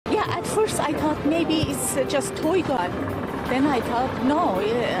Yeah, at first I thought maybe it's just toy gun. Then I thought, no,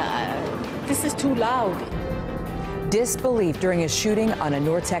 this is too loud. Disbelief during a shooting on a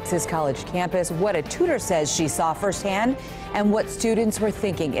North Texas college campus, what a tutor says she saw firsthand, and what students were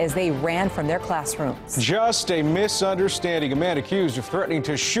thinking as they ran from their classrooms. Just a misunderstanding. A man accused of threatening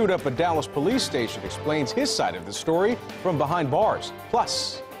to shoot up a Dallas police station explains his side of the story from behind bars.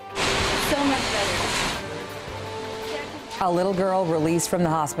 Plus, So much better. A little girl released from the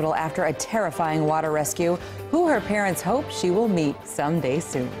hospital after a terrifying water rescue, who her parents hope she will meet someday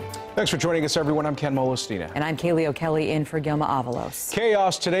soon. Thanks for joining us, everyone. I'm Ken Molestina. And I'm Kaylee O'Kelly in for Gilma Avalos.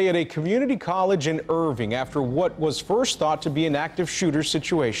 Chaos today at a community college in Irving after what was first thought to be an active shooter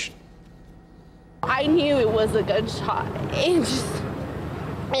situation. I knew it was a gunshot. And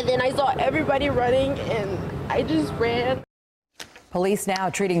then I saw everybody running and I just ran. Police now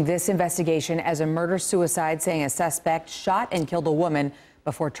treating this investigation as a murder-suicide, saying a suspect shot and killed a woman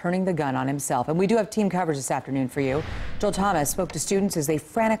before turning the gun on himself. And we do have team coverage this afternoon for you. Joel Thomas spoke to students as they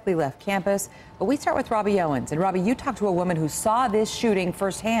frantically left campus. But we start with Robbie Owens. And Robbie, you talked to a woman who saw this shooting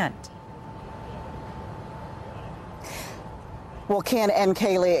firsthand. Well, Ken and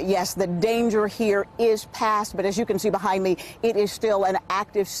Kaylee, yes, the danger here is past, but as you can see behind me, it is still an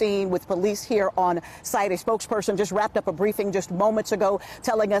active scene with police here on site. A spokesperson just wrapped up a briefing just moments ago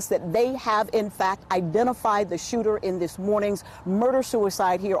telling us that they have, in fact, identified the shooter in this morning's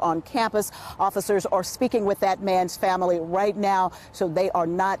murder-suicide here on campus. Officers are speaking with that man's family right now, so they are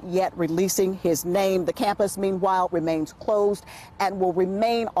not yet releasing his name. The campus, meanwhile, remains closed and will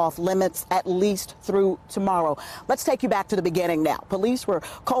remain off limits at least through tomorrow. Let's take you back to the beginning now. Police were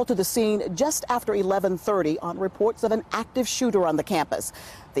called to the scene just after 11:30 on reports of an active shooter on the campus.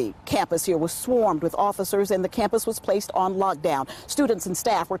 The campus here was swarmed with officers and the campus was placed on lockdown. Students and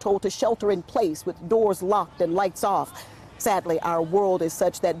staff were told to shelter in place with doors locked and lights off. Sadly, our world is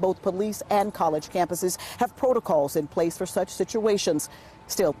such that both police and college campuses have protocols in place for such situations.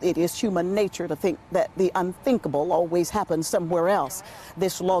 Still, it is human nature to think that the unthinkable always happens somewhere else.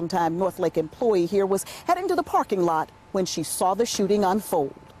 This longtime Northlake employee here was heading to the parking lot when she saw the shooting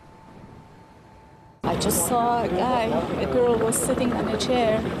unfold. I just saw a guy, a girl was sitting on a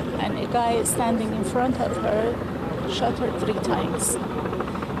chair, and a guy standing in front of her shot her 3 times.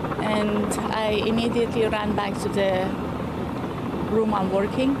 And I immediately ran back to the room I'm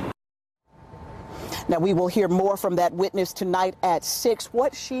working. Now, we will hear more from that witness tonight at 6.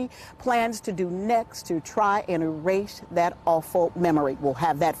 What she plans to do next to try and erase that awful memory. We'll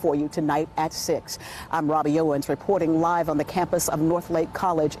have that for you tonight at 6. I'm Robbie Owens reporting live on the campus of Northlake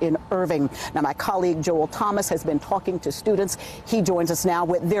College in Irving. Now, my colleague Joel Thomas has been talking to students. He joins us now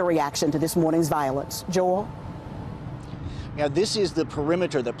with their reaction to this morning's violence. Joel? Now, this is the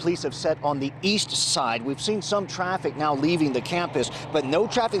perimeter that police have set on the east side. We've seen some traffic now leaving the campus, but no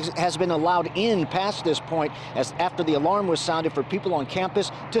traffic has been allowed in past this point as after the alarm was sounded for people on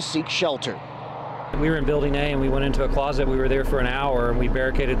campus to seek shelter. We were in Building A and we went into a closet. We were there for an hour and we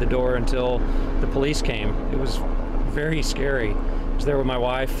barricaded the door until the police came. It was very scary. I was there with my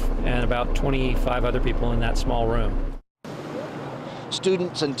wife and about 25 other people in that small room.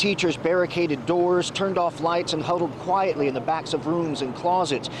 Students and teachers barricaded doors, turned off lights, and huddled quietly in the backs of rooms and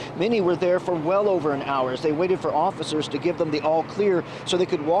closets. Many were there for well over an hour as they waited for officers to give them the all clear so they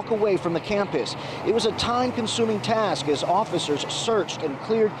could walk away from the campus. It was a time-consuming task as officers searched and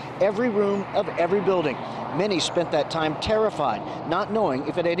cleared every room of every building. Many spent that time terrified, not knowing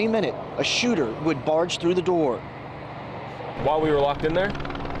if at any minute a shooter would barge through the door. While we were locked in there,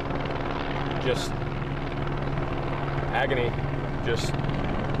 just agony. Just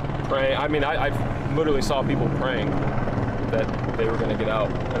praying. I mean, I literally saw people praying that they were going to get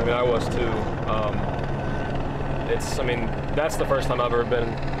out. I mean, I was too. I mean, that's the first time I've ever been,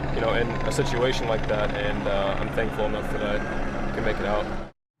 in a situation like that, and I'm thankful enough that I can make it out.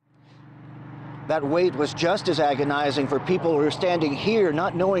 That wait was just as agonizing for people who are standing here,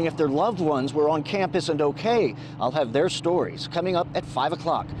 not knowing if their loved ones were on campus and okay. I'll have their stories coming up at 5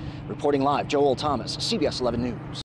 o'clock. Reporting live, Joel Thomas, CBS 11 News.